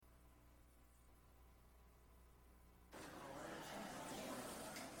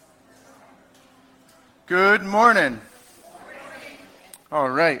Good morning. All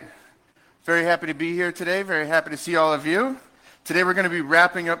right. Very happy to be here today. Very happy to see all of you. Today we're going to be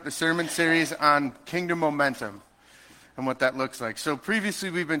wrapping up the sermon series on kingdom momentum and what that looks like. So previously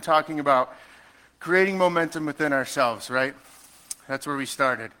we've been talking about creating momentum within ourselves, right? That's where we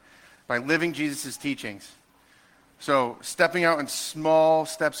started, by living Jesus' teachings. So stepping out in small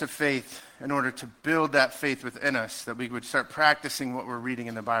steps of faith in order to build that faith within us, that we would start practicing what we're reading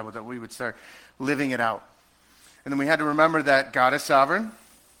in the Bible, that we would start living it out. And then we had to remember that God is sovereign.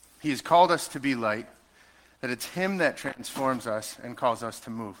 He has called us to be light, that it's Him that transforms us and calls us to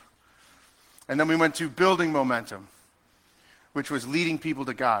move. And then we went to building momentum, which was leading people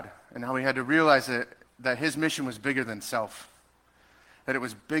to God, and how we had to realize that His mission was bigger than self, that it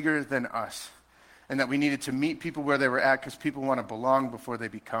was bigger than us, and that we needed to meet people where they were at because people want to belong before they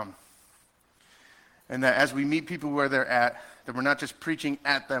become. And that as we meet people where they're at, that we're not just preaching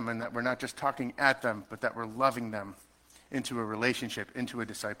at them and that we're not just talking at them, but that we're loving them into a relationship, into a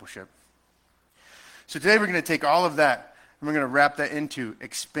discipleship. So today we're going to take all of that and we're going to wrap that into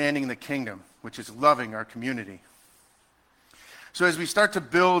expanding the kingdom, which is loving our community. So as we start to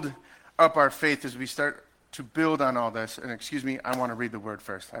build up our faith, as we start to build on all this, and excuse me, I want to read the word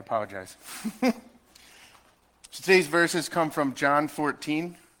first. I apologize. So today's verses come from John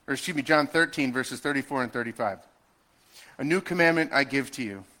 13, verses 34 and 35. A new commandment I give to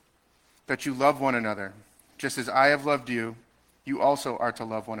you, that you love one another. Just as I have loved you, you also are to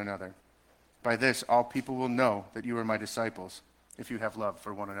love one another. By this, all people will know that you are my disciples, if you have love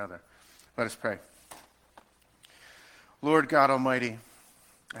for one another. Let us pray. Lord God Almighty,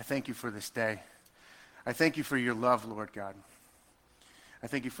 I thank you for this day. I thank you for your love, Lord God. I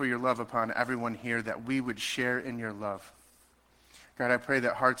thank you for your love upon everyone here, that we would share in your love. God, I pray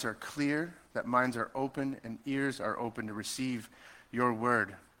that hearts are clear, that minds are open, and ears are open to receive your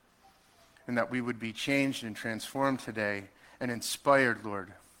word, and that we would be changed and transformed today and inspired,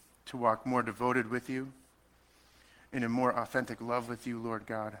 Lord, to walk more devoted with you, in a more authentic love with you, Lord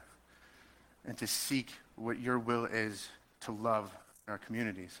God, and to seek what your will is to love our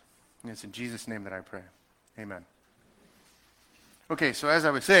communities. And it's in Jesus' name that I pray. Amen. Okay, so as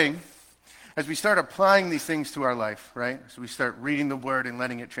I was saying, as we start applying these things to our life, right? So we start reading the word and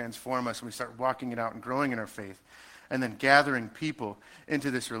letting it transform us, and we start walking it out and growing in our faith, and then gathering people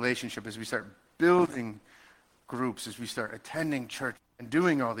into this relationship, as we start building groups, as we start attending church and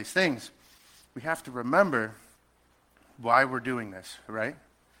doing all these things, we have to remember why we're doing this, right?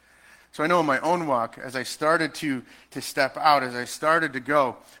 So I know in my own walk, as I started to step out, as I started to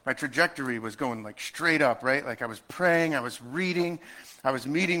go, my trajectory was going like straight up, right? Like I was praying, I was reading, I was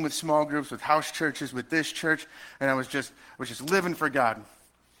meeting with small groups, with house churches, with this church, and I was just living for God.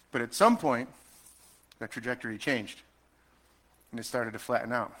 But at some point, that trajectory changed, and it started to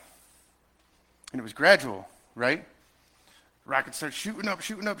flatten out. And it was gradual, right? The rocket starts shooting up,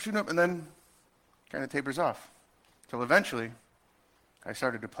 and then kind of tapers off, till eventually I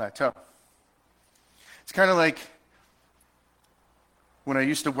started to plateau. It's kind of like when I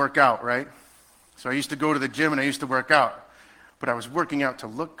used to work out, right? So I used to go to the gym and I used to work out, but I was working out to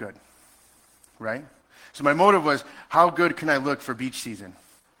look good, right? So my motive was, how good can I look for beach season?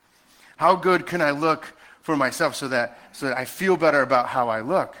 How good can I look for myself so that I feel better about how I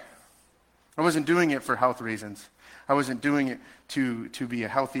look? I wasn't doing it for health reasons. I wasn't doing it to be a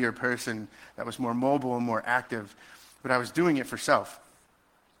healthier person that was more mobile and more active, but I was doing it for self.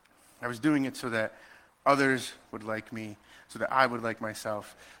 I was doing it so that others would like me, so that I would like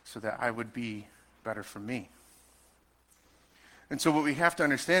myself, so that I would be better for me. And so what we have to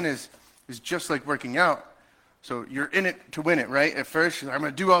understand is just like working out, so you're in it to win it, right? At first, I'm going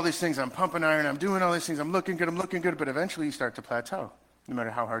to do all these things, I'm pumping iron, I'm doing all these things, I'm looking good, but eventually you start to plateau, no matter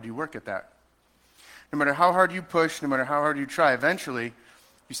how hard you work at that. No matter how hard you push, no matter how hard you try, eventually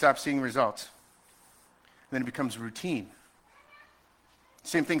you stop seeing results. And then it becomes routine.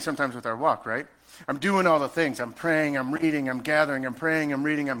 Same thing sometimes with our walk, right? I'm doing all the things. I'm praying, I'm reading, I'm gathering, I'm praying, I'm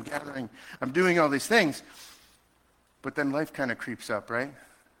reading, I'm gathering. I'm doing all these things. But then life kind of creeps up, right?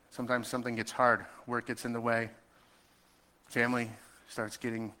 Sometimes something gets hard. Work gets in the way. Family starts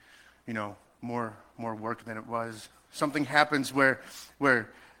getting, more work than it was. Something happens where we're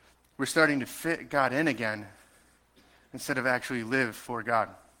starting to fit God in again instead of actually live for God.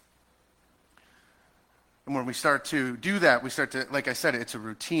 And when we start to do that, we start to, like I said, it's a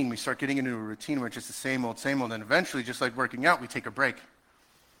routine. We start getting into a routine where it's just the same old, and eventually, just like working out, we take a break.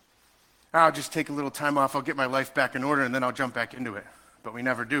 I'll just take a little time off, I'll get my life back in order, and then I'll jump back into it. But we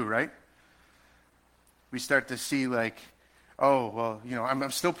never do, right? We start to see like,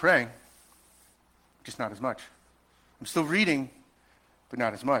 I'm still praying, just not as much. I'm still reading, but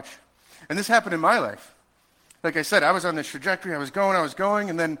not as much. And this happened in my life. Like I said, I was on this trajectory. I was going,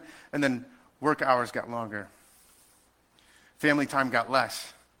 and then work hours got longer. Family time got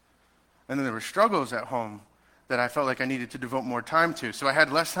less. And then there were struggles at home that I felt like I needed to devote more time to. So I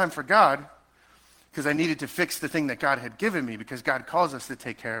had less time for God because I needed to fix the thing that God had given me, because God calls us to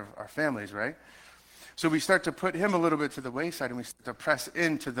take care of our families, right? So we start to put him a little bit to the wayside, and we start to press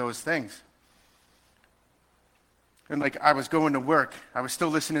into those things. And like, I was going to work. I was still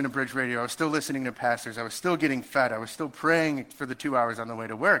listening to Bridge Radio. I was still listening to pastors. I was still getting fed. I was still praying for the 2 hours on the way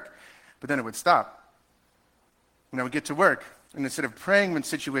to work. But then it would stop. And I would get to work. And instead of praying when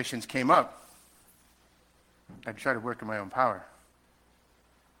situations came up, I'd try to work in my own power.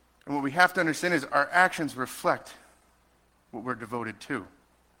 And what we have to understand is our actions reflect what we're devoted to.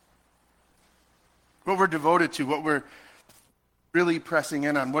 What we're devoted to, what we're really pressing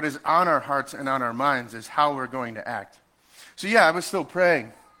in on, what is on our hearts and on our minds is how we're going to act. So yeah, I was still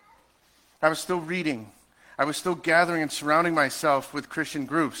praying. I was still reading. I was still gathering and surrounding myself with Christian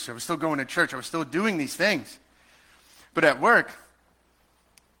groups. I was still going to church. I was still doing these things. But at work,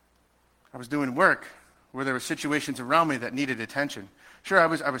 I was doing work where there were situations around me that needed attention. Sure, I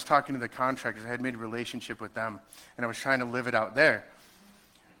was talking to the contractors. I had made a relationship with them, and I was trying to live it out there.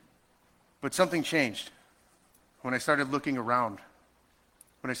 But something changed when I started looking around,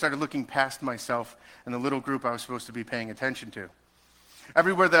 when I started looking past myself and the little group I was supposed to be paying attention to.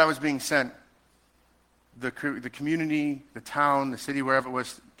 Everywhere that I was being sent, the community, the town, the city, wherever it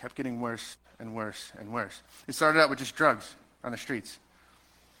was, kept getting worse and worse and worse. It started out with just drugs on the streets.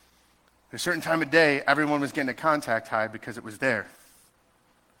 At a certain time of day, everyone was getting a contact high because it was there.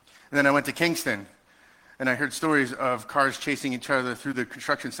 And then I went to Kingston, and I heard stories of cars chasing each other through the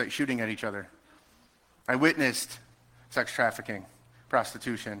construction site, shooting at each other. I witnessed sex trafficking,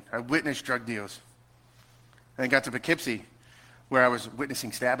 prostitution. I witnessed drug deals. And I got to Poughkeepsie, where I was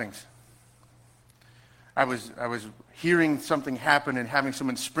witnessing stabbings. I was hearing something happen and having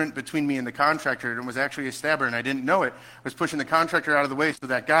someone sprint between me and the contractor, and it was actually a stabber, and I didn't know it. I was pushing the contractor out of the way so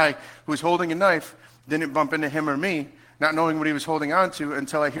that guy who was holding a knife didn't bump into him or me, not knowing what he was holding on to,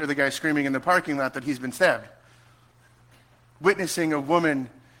 until I hear the guy screaming in the parking lot that he's been stabbed. Witnessing a woman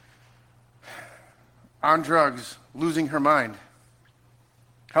on drugs, losing her mind,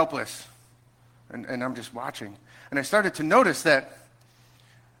 helpless, and I'm just watching. And I started to notice that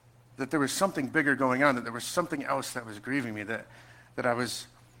there was something bigger going on, that there was something else that was grieving me, that I was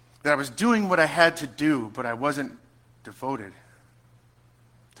doing what I had to do, but I wasn't devoted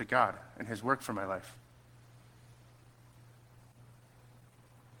to God and his work for my life.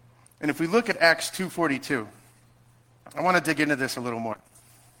 And if we look at Acts 2:42, I want to dig into this a little more.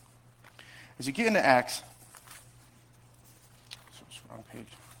 As you get into Acts, wrong page.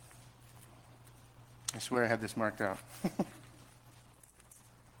 I swear I had this marked out.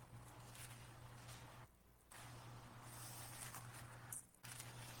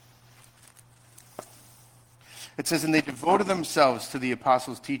 It says, and they devoted themselves to the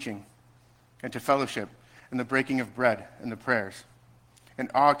apostles' teaching and to fellowship and the breaking of bread and the prayers.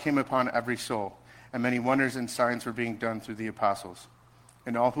 And awe came upon every soul, and many wonders and signs were being done through the apostles.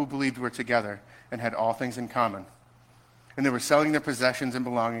 And all who believed were together and had all things in common. And they were selling their possessions and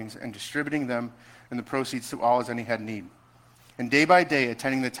belongings and distributing them and the proceeds to all as any had need. And day by day,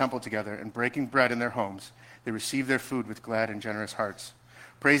 attending the temple together and breaking bread in their homes, they received their food with glad and generous hearts,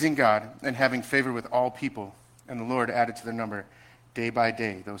 praising God and having favor with all people. And the Lord added to their number day by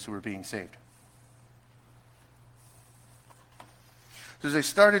day those who were being saved. So as I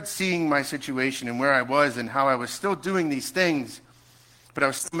started seeing my situation and where I was and how I was still doing these things, but I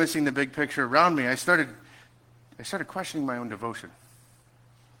was still missing the big picture around me, I started questioning my own devotion.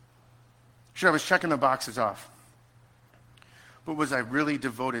 Sure, I was checking the boxes off. But was I really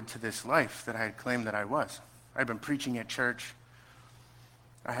devoted to this life that I had claimed that I was? I'd been preaching at church.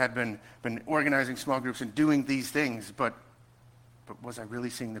 I had been organizing small groups and doing these things, but was I really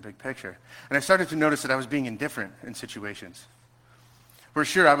seeing the big picture? And I started to notice that I was being indifferent in situations. For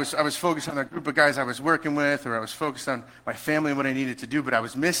sure, I was focused on a group of guys I was working with, or I was focused on my family and what I needed to do, but I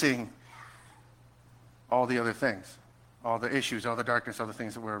was missing all the other things, all the issues, all the darkness, all the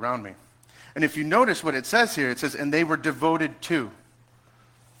things that were around me. And if you notice what it says here, it says, and they were devoted to.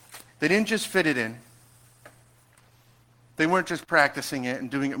 They didn't just fit it in. They weren't just practicing it and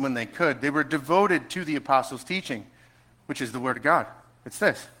doing it when they could. They were devoted to the apostles' teaching, which is the Word of God. It's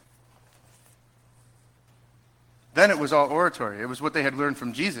this. Then it was all oratory. It was what they had learned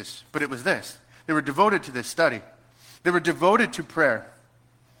from Jesus, but it was this. They were devoted to this study. They were devoted to prayer.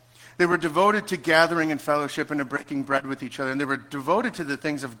 They were devoted to gathering and fellowship and to breaking bread with each other. And they were devoted to the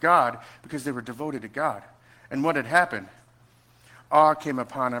things of God because they were devoted to God. And what had happened? Awe came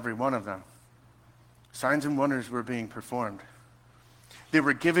upon every one of them. Signs and wonders were being performed. They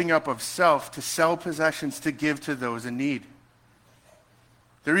were giving up of self to sell possessions to give to those in need.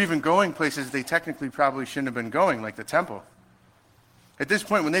 They're even going places they technically probably shouldn't have been going, like the temple. At this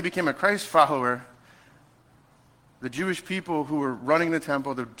point, when they became a Christ follower, the Jewish people who were running the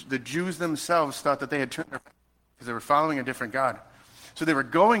temple, the Jews themselves thought that they had turned their because they were following a different God. So they were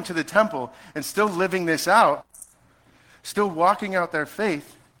going to the temple and still living this out, still walking out their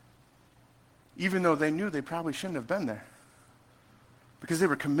faith, even though they knew they probably shouldn't have been there. Because they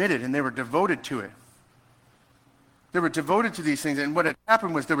were committed and they were devoted to it. They were devoted to these things, and what had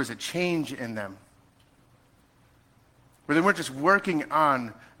happened was there was a change in them. Where they weren't just working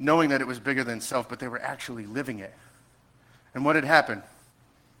on knowing that it was bigger than self, but they were actually living it. And what had happened?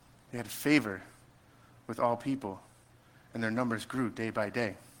 They had favor with all people, and their numbers grew day by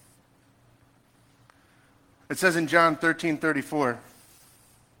day. It says in John 13:34,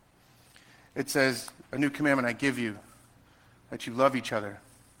 it says, "A new commandment I give you, that you love each other.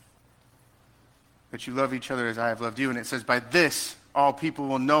 That you love each other as I have loved you." And it says, "By this, all people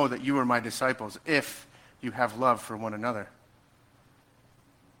will know that you are my disciples, if you have love for one another."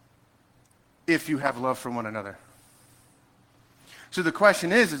 If you have love for one another. So the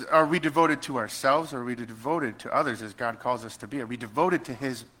question is, are we devoted to ourselves, or are we devoted to others as God calls us to be? Are we devoted to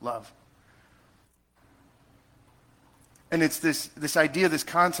his love? And it's this idea, this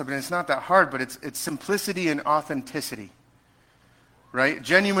concept, and it's not that hard, but it's simplicity and authenticity. Right?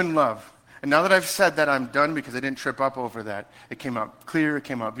 Genuine love. And now that I've said that, I'm done because I didn't trip up over that. It came out clear, it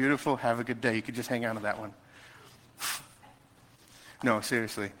came out beautiful. Have a good day. You could just hang on to that one. No,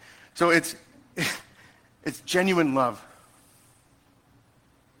 seriously. So it's genuine love.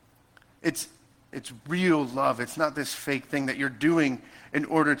 It's real love. It's not this fake thing that you're doing in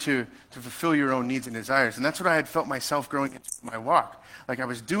order to fulfill your own needs and desires. And that's what I had felt myself growing into my walk. Like I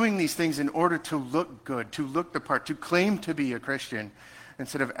was doing these things in order to look good, to look the part, to claim to be a Christian,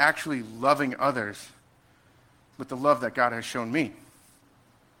 instead of actually loving others with the love that God has shown me.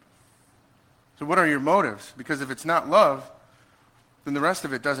 So what are your motives? Because if it's not love, then the rest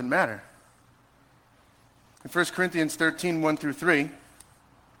of it doesn't matter. In 1 Corinthians 13, 1 through 3,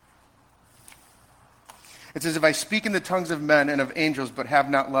 it says, "If I speak in the tongues of men and of angels but have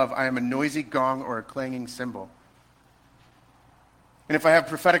not love, I am a noisy gong or a clanging cymbal. And if I have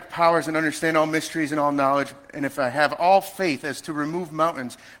prophetic powers and understand all mysteries and all knowledge, and if I have all faith as to remove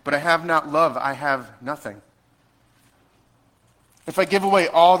mountains, but I have not love, I have nothing. If I give away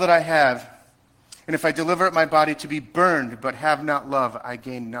all that I have, and if I deliver up my body to be burned, but have not love, I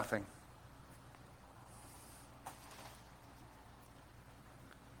gain nothing."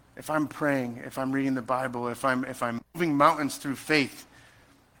 If I'm praying, if I'm reading the Bible, if I'm moving mountains through faith,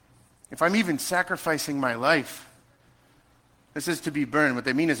 if I'm even sacrificing my life, this is to be burned. What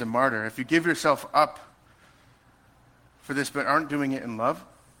they mean is a martyr. If you give yourself up for this but aren't doing it in love,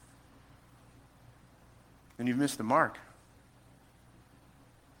 then you've missed the mark.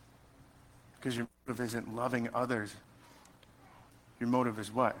 Because your motive isn't loving others. Your motive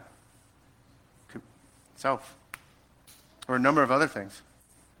is what? Self. Or a number of other things.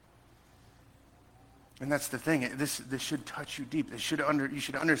 And that's the thing. This should touch you deep. You should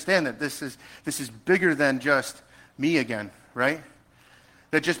understand that this is bigger than just me again, right?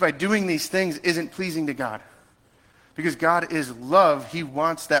 That just by doing these things isn't pleasing to God. Because God is love. He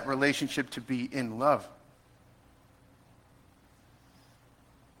wants that relationship to be in love.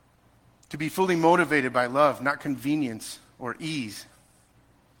 To be fully motivated by love, not convenience or ease.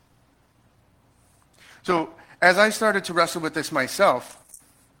 So as I started to wrestle with this myself,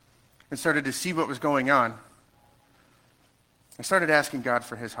 and started to see what was going on, I started asking God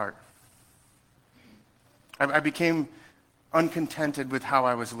for his heart. I became uncontented with how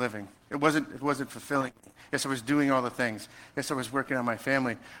I was living. It wasn't fulfilling. Yes, I was doing all the things. Yes, I was working on my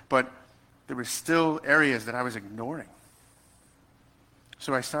family, but there were still areas that I was ignoring.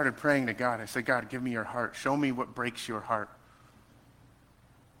 So I started praying to God. I said, "God, give me your heart. Show me what breaks your heart.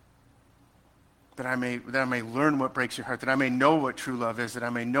 That I may learn what breaks your heart, that I may know what true love is, that I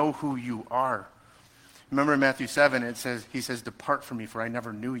may know who you are." Remember in Matthew 7, he says, "Depart from me, for I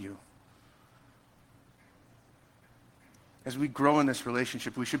never knew you." As we grow in this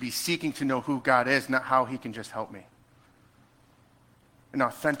relationship, we should be seeking to know who God is, not how he can just help me. An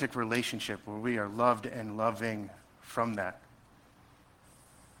authentic relationship where we are loved and loving from that.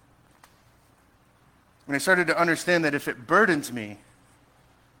 And I started to understand that if it burdens me,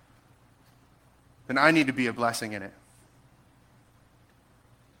 then I need to be a blessing in it.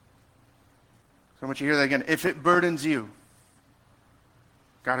 So I want you to hear that again. If it burdens you,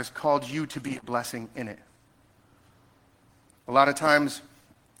 God has called you to be a blessing in it. A lot of times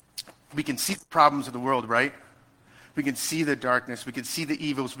we can see the problems of the world, right? We can see the darkness. We can see the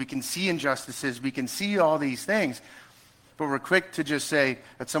evils. We can see injustices. We can see all these things. But we're quick to just say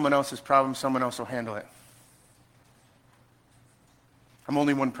that's someone else's problem. Someone else will handle it. I'm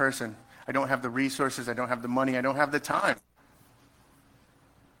only one person. I don't have the resources. I don't have the money. I don't have the time.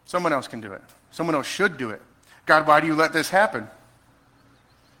 Someone else can do it. Someone else should do it. God, why do you let this happen?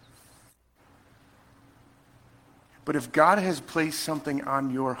 But if God has placed something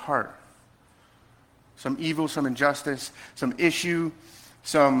on your heart, some evil, some injustice, some issue,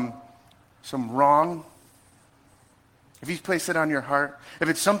 some wrong, if he's placed it on your heart, if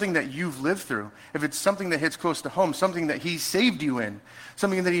it's something that you've lived through, if it's something that hits close to home, something that he saved you in,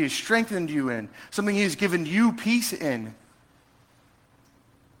 something that he has strengthened you in, something he has given you peace in,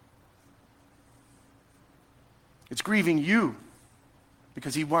 it's grieving you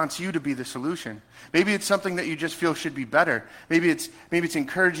because he wants you to be the solution. Maybe it's something that you just feel should be better. Maybe it's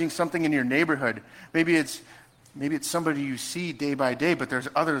encouraging something in your neighborhood. Maybe it's somebody you see day by day, but there's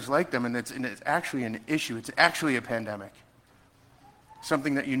others like them, and it's actually an issue. It's actually a pandemic.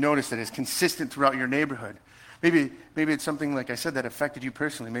 Something that you notice that is consistent throughout your neighborhood. Maybe it's something, like I said, that affected you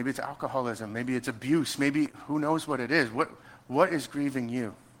personally. Maybe it's alcoholism. Maybe it's abuse. Maybe who knows what it is. What is grieving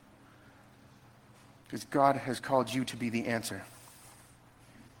you? Because God has called you to be the answer.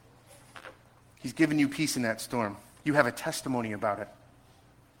 He's given you peace in that storm. You have a testimony about it.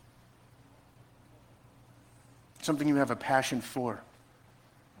 Something you have a passion for.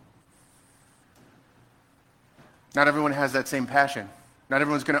 Not everyone has that same passion. Not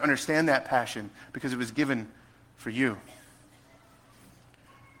everyone's going to understand that passion because it was given for you.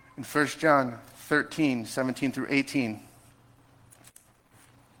 In 1 John 13, 17 through 18,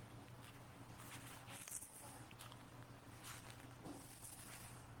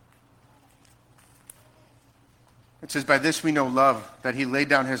 it says, "By this we know love, that he laid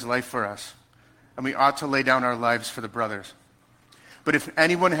down his life for us, and we ought to lay down our lives for the brothers. But if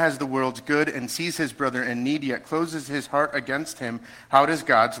anyone has the world's good and sees his brother in need, yet closes his heart against him, how does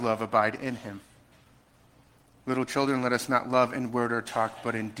God's love abide in him? Little children, let us not love in word or talk,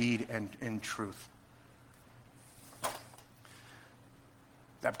 but in deed and in truth."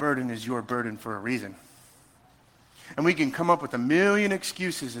 That burden is your burden for a reason. And we can come up with a million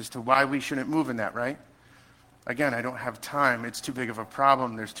excuses as to why we shouldn't move in that, right? Again, I don't have time. It's too big of a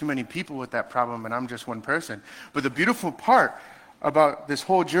problem. There's too many people with that problem, and I'm just one person. But the beautiful part about this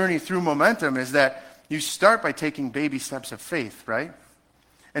whole journey through Momentum is that you start by taking baby steps of faith, right?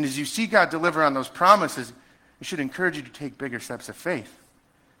 And as you see God deliver on those promises, it should encourage you to take bigger steps of faith.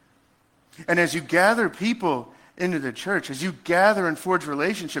 And as you gather people into the church, as you gather and forge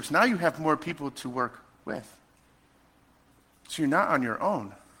relationships, now you have more people to work with. So you're not on your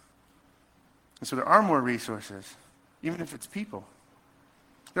own. And so there are more resources, even if it's people.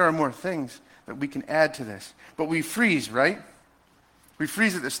 There are more things that we can add to this. But we freeze, right? We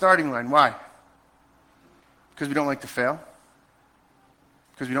freeze at the starting line. Why? Because we don't like to fail?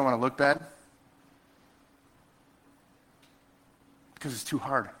 Because we don't want to look bad? Because it's too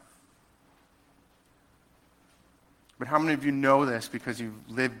hard. But how many of you know this because you've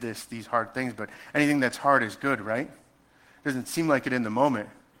lived these hard things? But anything that's hard is good, right? It doesn't seem like it in the moment.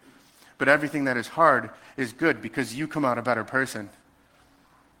 But everything that is hard is good because you come out a better person.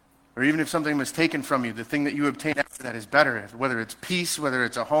 Or even if something was taken from you, the thing that you obtain after that is better. Whether it's peace, whether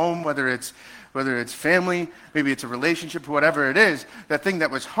it's a home, whether it's family, maybe it's a relationship, whatever it is, that thing that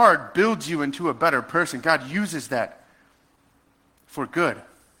was hard builds you into a better person. God uses that for good.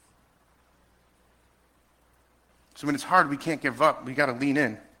 So when it's hard, we can't give up. We got to lean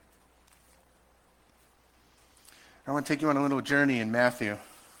in. I want to take you on a little journey in Matthew.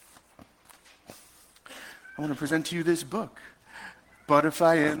 I want to present to you this book,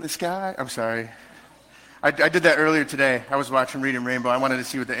 Butterfly in the Sky. I'm sorry. I did that earlier today. I was watching Reading Rainbow. I wanted to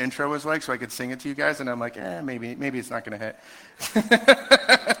see what the intro was like so I could sing it to you guys, and I'm like, maybe it's not going to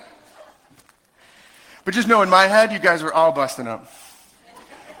hit. But just know in my head, you guys were all busting up.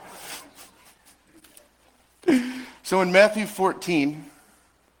 So in Matthew 14,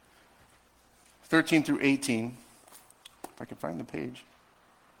 13 through 18, if I can find the page,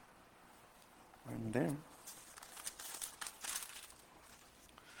 I'm there.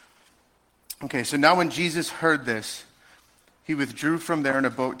 Okay, so now when Jesus heard this, he withdrew from there in a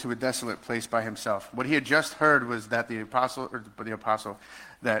boat to a desolate place by himself. What he had just heard was that the apostle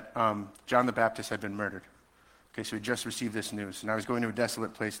that John the Baptist had been murdered. Okay, so he just received this news. Now he's going to a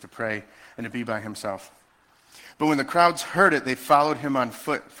desolate place to pray and to be by himself. But when the crowds heard it, they followed him on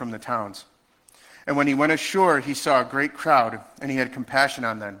foot from the towns. And when he went ashore, he saw a great crowd, and he had compassion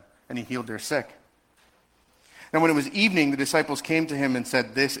on them, and he healed their sick. Now when it was evening, the disciples came to him and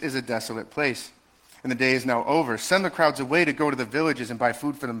said, "This is a desolate place, and the day is now over. Send the crowds away to go to the villages and buy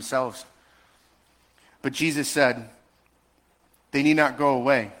food for themselves." But Jesus said, "They need not go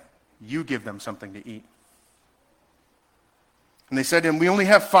away. You give them something to eat." And they said to him, "We only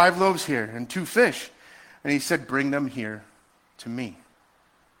have 5 loaves here and 2 fish." And he said, "Bring them here to me."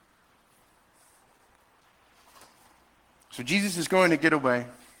 So Jesus is going to get away,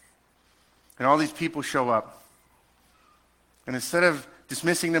 and all these people show up. And instead of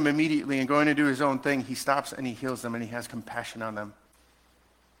dismissing them immediately and going to do his own thing, he stops and he heals them and he has compassion on them.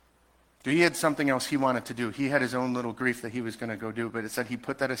 He had something else he wanted to do. He had his own little grief that he was going to go do, but it said he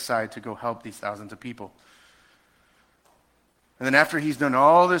put that aside to go help these thousands of people. And then after he's done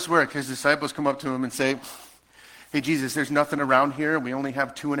all this work, his disciples come up to him and say, "Hey, Jesus, there's nothing around here. We only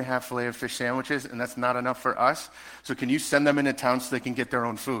have 2.5 filet of fish sandwiches, and that's not enough for us. So can you send them into town so they can get their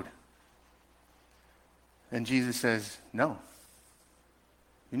own food?" And Jesus says, "No.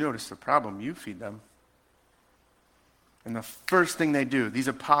 You notice the problem. You feed them." And the first thing they do, these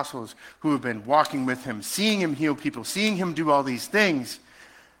apostles who have been walking with him, seeing him heal people, seeing him do all these things,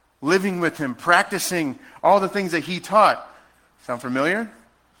 living with him, practicing all the things that he taught. Sound familiar?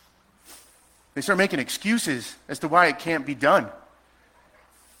 They start making excuses as to why it can't be done.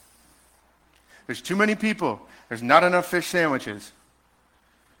 There's too many people. There's not enough fish sandwiches.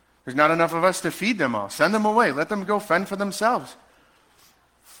 There's not enough of us to feed them all. Send them away. Let them go fend for themselves.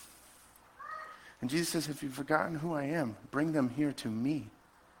 And Jesus says, "If you've forgotten who I am, bring them here to me."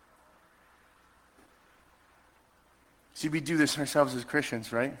 See, we do this ourselves as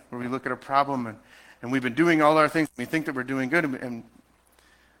Christians, right? Where we look at a problem and we've been doing all our things. We think that we're doing good, and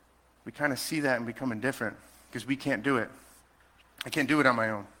we kind of see that and become indifferent because we can't do it. I can't do it on my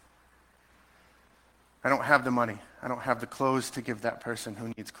own. I don't have the money. I don't have the clothes to give that person who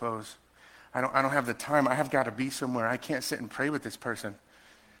needs clothes. I don't have the time. I have got to be somewhere. I can't sit and pray with this person.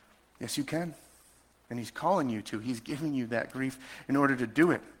 Yes, you can. And he's calling you to. He's giving you that grief in order to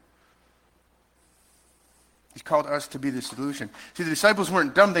do it. He's called us to be the solution. See, the disciples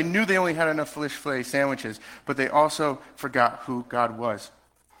weren't dumb. They knew they only had enough fish fillet sandwiches, but they also forgot who God was.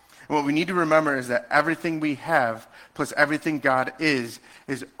 And what we need to remember is that everything we have plus everything God is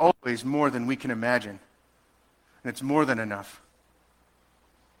always more than we can imagine. And it's more than enough.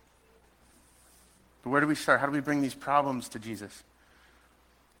 But where do we start? How do we bring these problems to Jesus?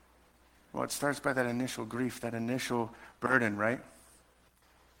 Well, it starts by that initial grief, that initial burden, right?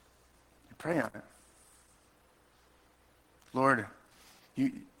 You pray on it. "Lord,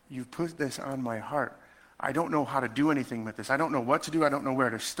 you've put this on my heart. I don't know how to do anything with this. I don't know what to do. I don't know where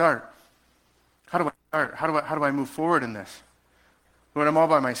to start. How do I start? How do I move forward in this? Lord, I'm all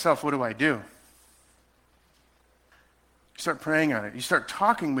by myself. What do I do?" You start praying on it. You start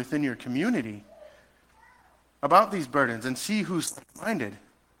talking within your community about these burdens and see who's like-minded.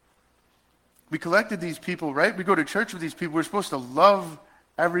 We collected these people, right? We go to church with these people. We're supposed to love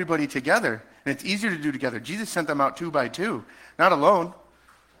everybody together. And it's easier to do together. Jesus sent them out 2 by 2, not alone.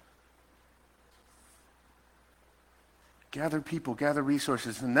 Gather people, gather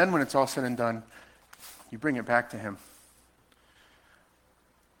resources. And then when it's all said and done, you bring it back to him.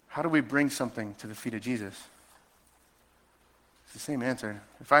 How do we bring something to the feet of Jesus? It's the same answer.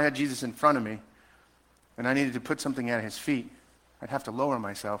 If I had Jesus in front of me and I needed to put something at his feet, I'd have to lower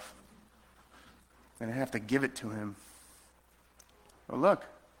myself. And I have to give it to him. Well, look,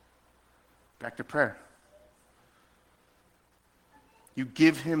 back to prayer. You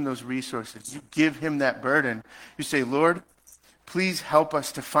give him those resources. You give him that burden. You say, "Lord, please help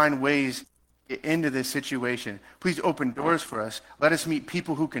us to find ways to get into this situation. Please open doors for us. Let us meet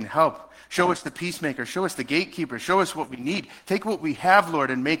people who can help. Show us the peacemaker. Show us the gatekeeper. Show us what we need. Take what we have, Lord,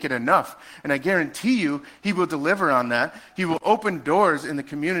 and make it enough." And I guarantee you, he will deliver on that. He will open doors in the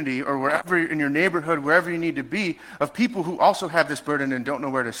community or wherever, in your neighborhood, wherever you need to be, of people who also have this burden and don't know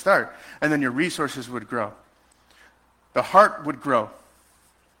where to start. And then your resources would grow. The heart would grow.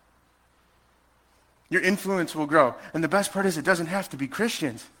 Your influence will grow. And the best part is it doesn't have to be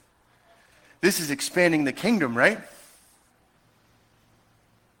Christians. This is expanding the kingdom, right?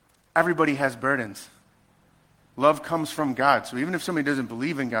 Everybody has burdens. Love comes from God. So even if somebody doesn't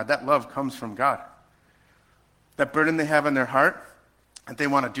believe in God, that love comes from God. That burden they have in their heart that they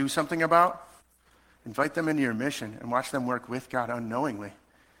want to do something about, invite them into your mission and watch them work with God unknowingly.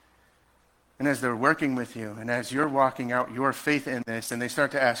 And as they're working with you, and as you're walking out your faith in this, and they start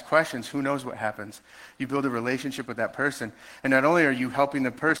to ask questions, who knows what happens? You build a relationship with that person. And not only are you helping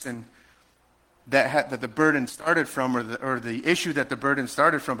the person that the burden started from, or the issue that the burden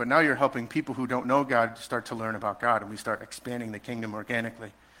started from, but now you're helping people who don't know God start to learn about God, and we start expanding the kingdom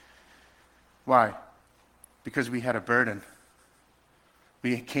organically. Why? because we had a burden.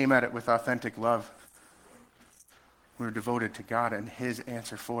 We came at it with authentic love. We were devoted to God and his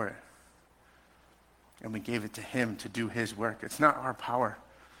answer for it. And we gave it to him to do his work. It's not our power.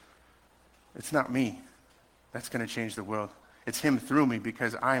 It's not me that's going to change the world. It's him through me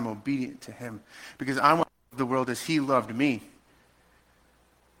because I am obedient to him. Because I want to love the world as he loved me.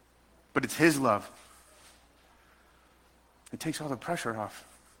 But it's his love. It takes all the pressure off.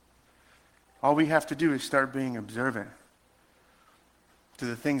 All we have to do is start being observant to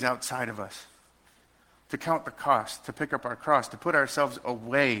the things outside of us, to count the cost, to pick up our cross, to put ourselves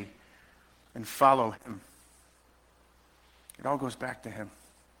away and follow him. It all goes back to him.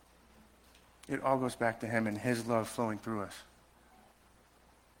 It all goes back to him and his love flowing through us.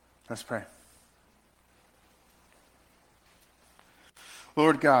 Let's pray.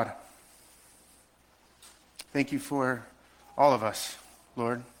 Lord God, thank you for all of us,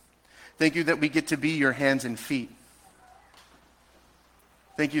 Lord. Thank you that we get to be your hands and feet.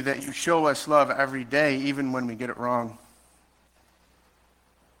 Thank you that you show us love every day, even when we get it wrong.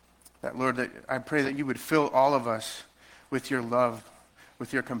 That, Lord, that I pray that you would fill all of us with your love,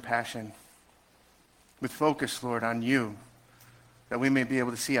 with your compassion, with focus, Lord, on you, that we may be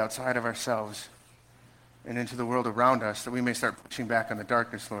able to see outside of ourselves and into the world around us, that we may start pushing back on the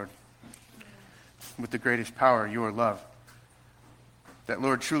darkness, Lord, with the greatest power, your love. That,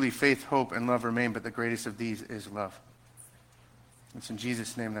 Lord, truly faith, hope, and love remain, but the greatest of these is love. It's in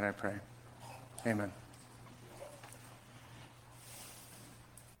Jesus' name that I pray. Amen.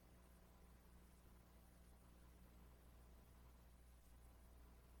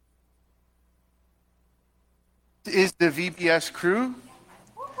 This is the VBS crew,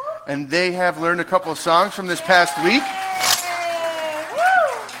 and they have learned a couple of songs from this past week.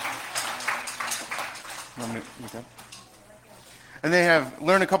 And they have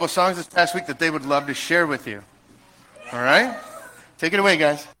learned a couple of songs this past week that they would love to share with you. All right? Take it away,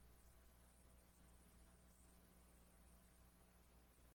 guys.